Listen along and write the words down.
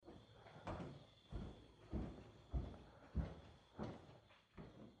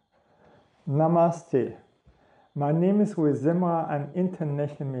Namaste. My name is Rui Zimmerer. I'm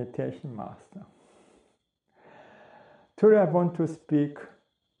International Meditation Master. Today I want to speak,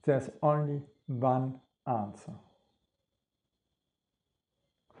 there's only one answer.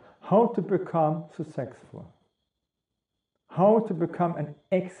 How to become successful. How to become an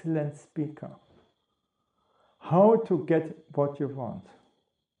excellent speaker. How to get what you want.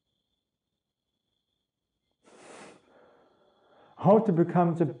 How to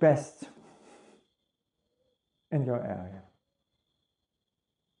become the best in your area.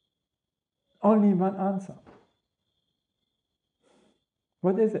 Only one answer.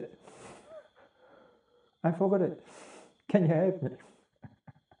 What is it? I forgot it. Can you help me?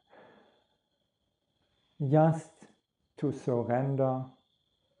 Just to surrender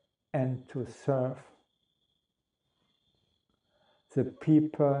and to serve the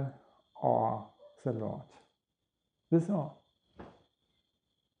people or the Lord. This is all.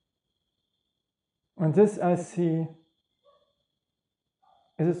 And this I see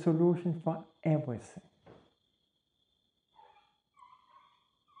is a solution for everything.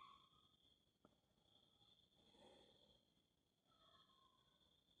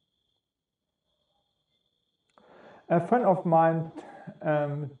 A friend of mine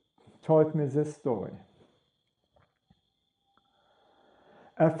told me this story.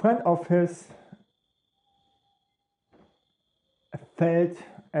 A friend of his failed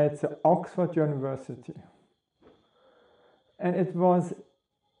at the Oxford University. And it was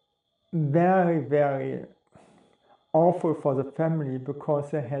very, very awful for the family because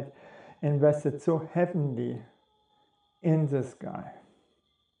they had invested so heavily in this guy,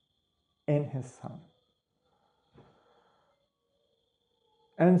 in his son.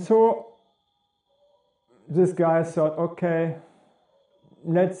 And so this guy thought, okay,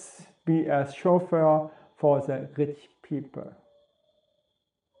 let's be a chauffeur for the rich people.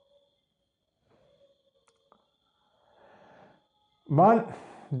 One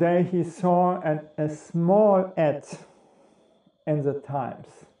day he saw a small ad in the Times.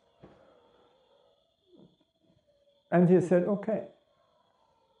 And he said, okay.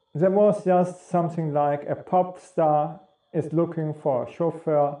 There was just something like a pop star is looking for a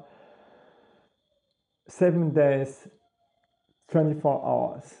chauffeur 7 days, 24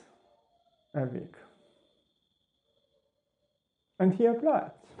 hours a week. And he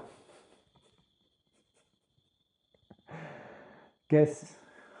applied. Guess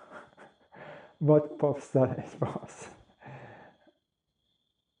what pop star it was?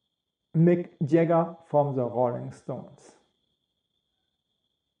 Mick Jagger from the Rolling Stones.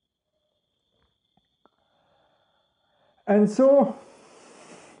 And so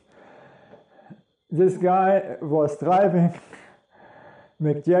this guy was driving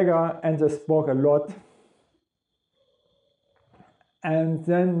Mick Jagger and they spoke a lot. And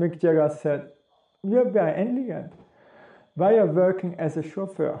then Mick Jagger said, "You're very elegant. While you're working as a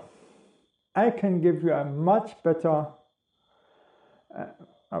chauffeur, I can give you a much better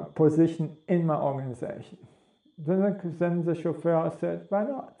position in my organization." Then the chauffeur said, "Why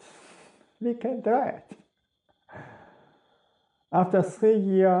not? We can try it." After 3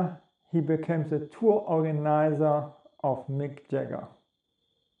 years, he became the tour organizer of Mick Jagger.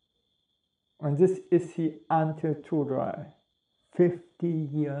 And this is he until today. 50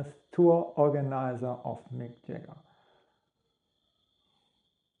 years tour organizer of Mick Jagger.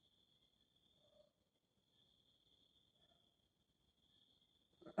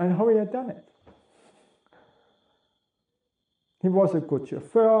 And how he had done it? He was a good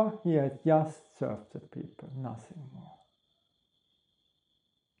chauffeur, he had just served the people, nothing more.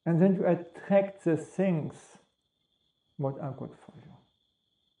 And then you attract the things what are good for you.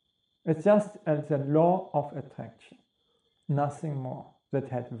 It's just the law of attraction, nothing more, that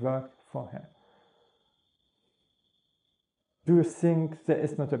had worked for him. Do you think there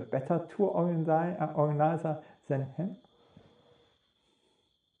is not a better tour organizer than him?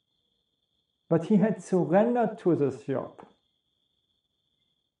 But he had surrendered to this job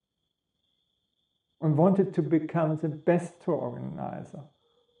and wanted to become the best tour organizer.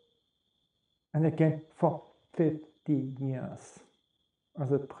 And again, for 50 years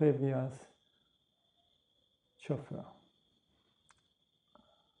as a previous chauffeur.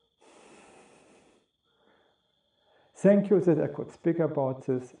 Thank you that I could speak about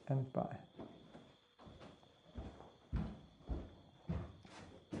this, and bye.